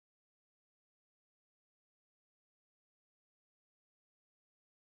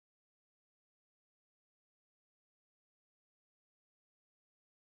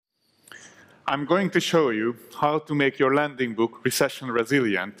I'm going to show you how to make your lending book recession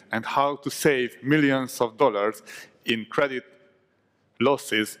resilient and how to save millions of dollars in credit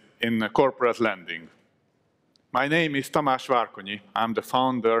losses in corporate lending. My name is Tamás Várkonyi. I'm the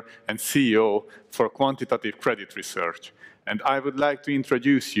founder and CEO for Quantitative Credit Research. And I would like to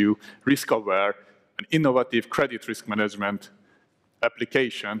introduce you RiskAware, an innovative credit risk management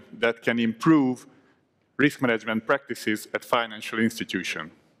application that can improve risk management practices at financial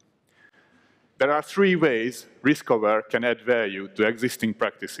institutions. There are three ways RiskAware can add value to existing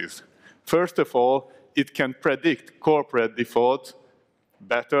practices. First of all, it can predict corporate defaults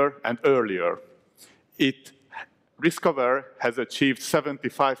better and earlier. RiskAware has achieved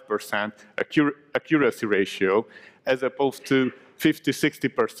 75% accuracy ratio as opposed to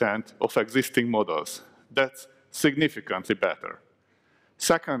 50–60% of existing models. That's significantly better.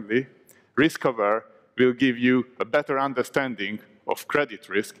 Secondly, RiskAware will give you a better understanding of credit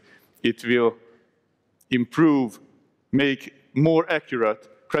risk. It will make more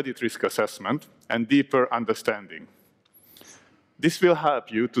accurate credit risk assessment and deeper understanding. This will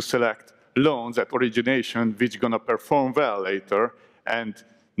help you to select loans at origination which are going to perform well later and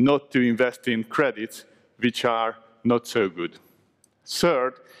not to invest in credits which are not so good.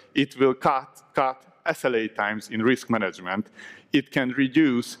 Third, it will cut SLA times in risk management. It can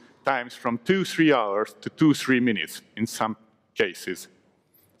reduce times from 2–3 hours to 2–3 minutes in some cases.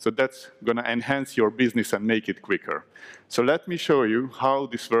 So that's going to enhance your business and make it quicker. So let me show you how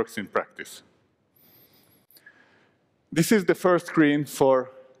this works in practice. This is the first screen for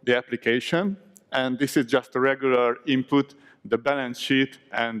the application, and this is just a regular input, the balance sheet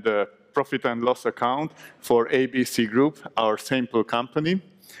and the profit and loss account for ABC Group, our sample company.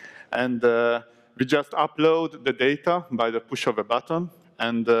 And we just upload the data by the push of a button,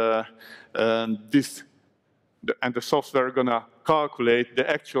 and the software is going to calculate the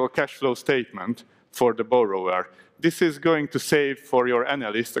actual cash flow statement for the borrower. This is going to save for your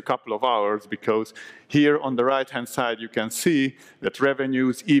analyst a couple of hours because here on the right-hand side you can see that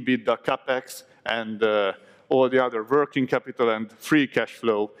revenues, EBITDA, CapEx, and all the other working capital and free cash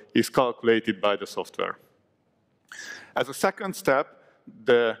flow is calculated by the software. As a second step,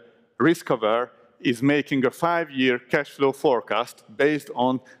 the RiskAware is making a 5-year cash flow forecast based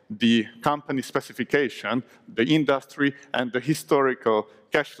on the company specification, the industry, and the historical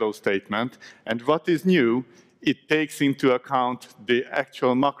cash flow statement. And what is new, it takes into account the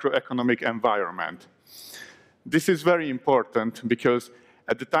actual macroeconomic environment. This is very important because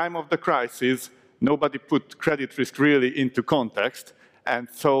at the time of the crisis, nobody put credit risk really into context and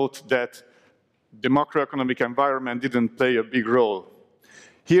thought that the macroeconomic environment didn't play a big role.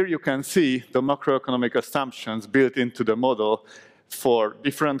 Here you can see the macroeconomic assumptions built into the model for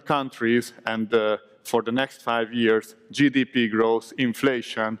different countries and for the next 5 years, GDP growth,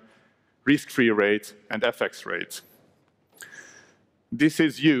 inflation, risk-free rates, and FX rates. This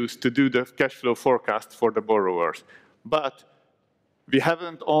is used to do the cash flow forecast for the borrowers. But we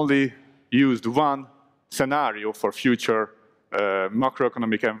haven't only used one scenario for future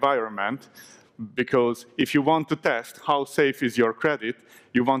macroeconomic environment, because if you want to test how safe is your credit,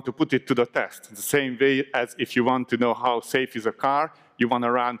 you want to put it to the test. The same way as if you want to know how safe is a car, you want to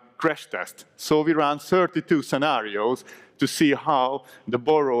run crash test. So we ran 32 scenarios to see how the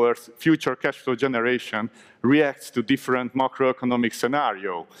borrower's future cash flow generation reacts to different macroeconomic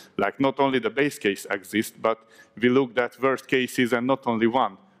scenarios. Like not only the base case exists, but we looked at worst cases and not only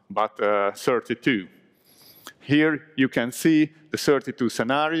one, but 32. Here you can see the 32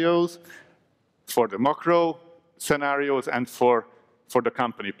 scenarios for the macro scenarios and for the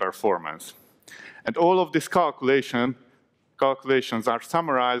company performance. And all of these calculations are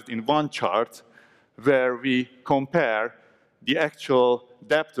summarized in one chart where we compare the actual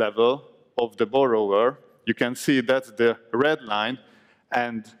debt level of the borrower. You can see that's the red line,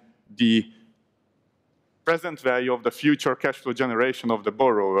 and the present value of the future cash flow generation of the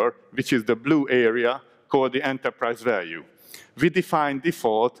borrower, which is the blue area called the enterprise value. We define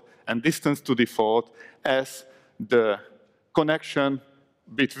default and distance to default as the connection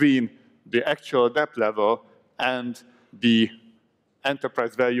between the actual debt level and the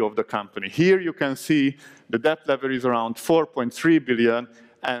enterprise value of the company. Here you can see the debt level is around 4.3 billion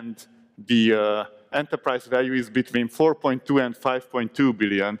and the enterprise value is between 4.2 and 5.2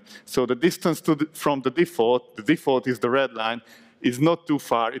 billion. So the distance from the default is the red line, is not too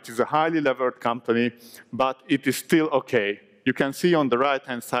far. It is a highly levered company, but it is still okay. You can see on the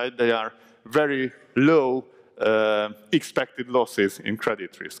right-hand side, they are very low expected losses in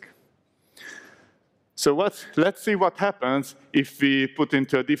credit risk. So let's see what happens if we put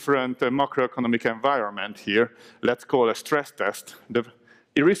into a different macroeconomic environment here. Let's call a stress test. The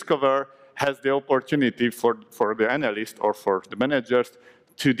RiskAware has the opportunity for the analyst or for the managers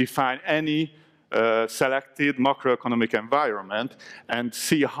to define any selected macroeconomic environment and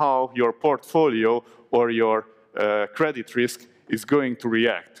see how your portfolio or your credit risk is going to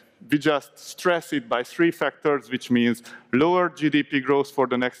react. We just stress it by 3 factors, which means lower GDP growth for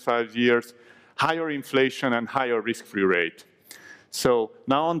the next 5 years, higher inflation, and higher risk-free rate. So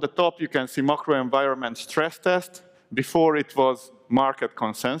now on the top, you can see macro environment stress test. Before it was market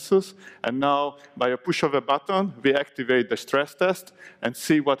consensus, and now by a push of a button, we activate the stress test and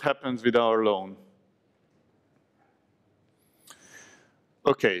see what happens with our loan.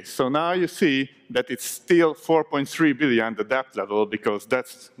 Okay, so now you see that it's still 4.3 billion, the debt level, because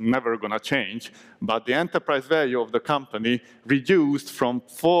that's never gonna change, but the enterprise value of the company reduced from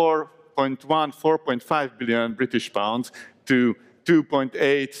 4.5 billion British pounds to 2.8,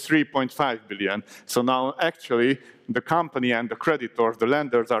 3.5 billion. So now actually the company and the creditors, the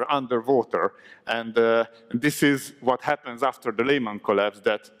lenders, are underwater. And this is what happens after the Lehman collapse,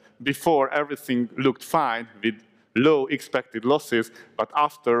 that before everything looked fine with low expected losses, but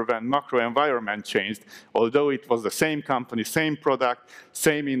after, when macro environment changed, although it was the same company, same product,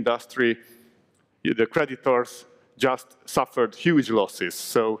 same industry, the creditors just suffered huge losses.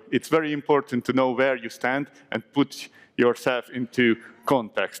 So it's very important to know where you stand and put yourself into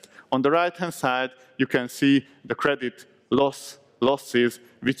context. On the right-hand side, you can see the credit losses,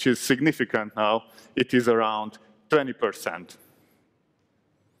 which is significant now. It is around 20%.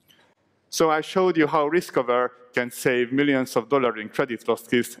 So I showed you how RiskAware can save millions of dollars in credit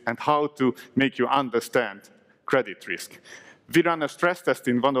losses and how to make you understand credit risk. We ran a stress test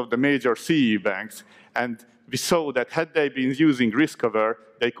in one of the major CE banks, and we saw that had they been using RiskAware,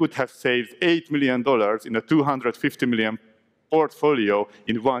 they could have saved $8 million in a $250 million portfolio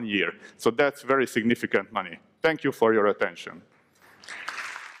in 1 year. So that's very significant money. Thank you for your attention.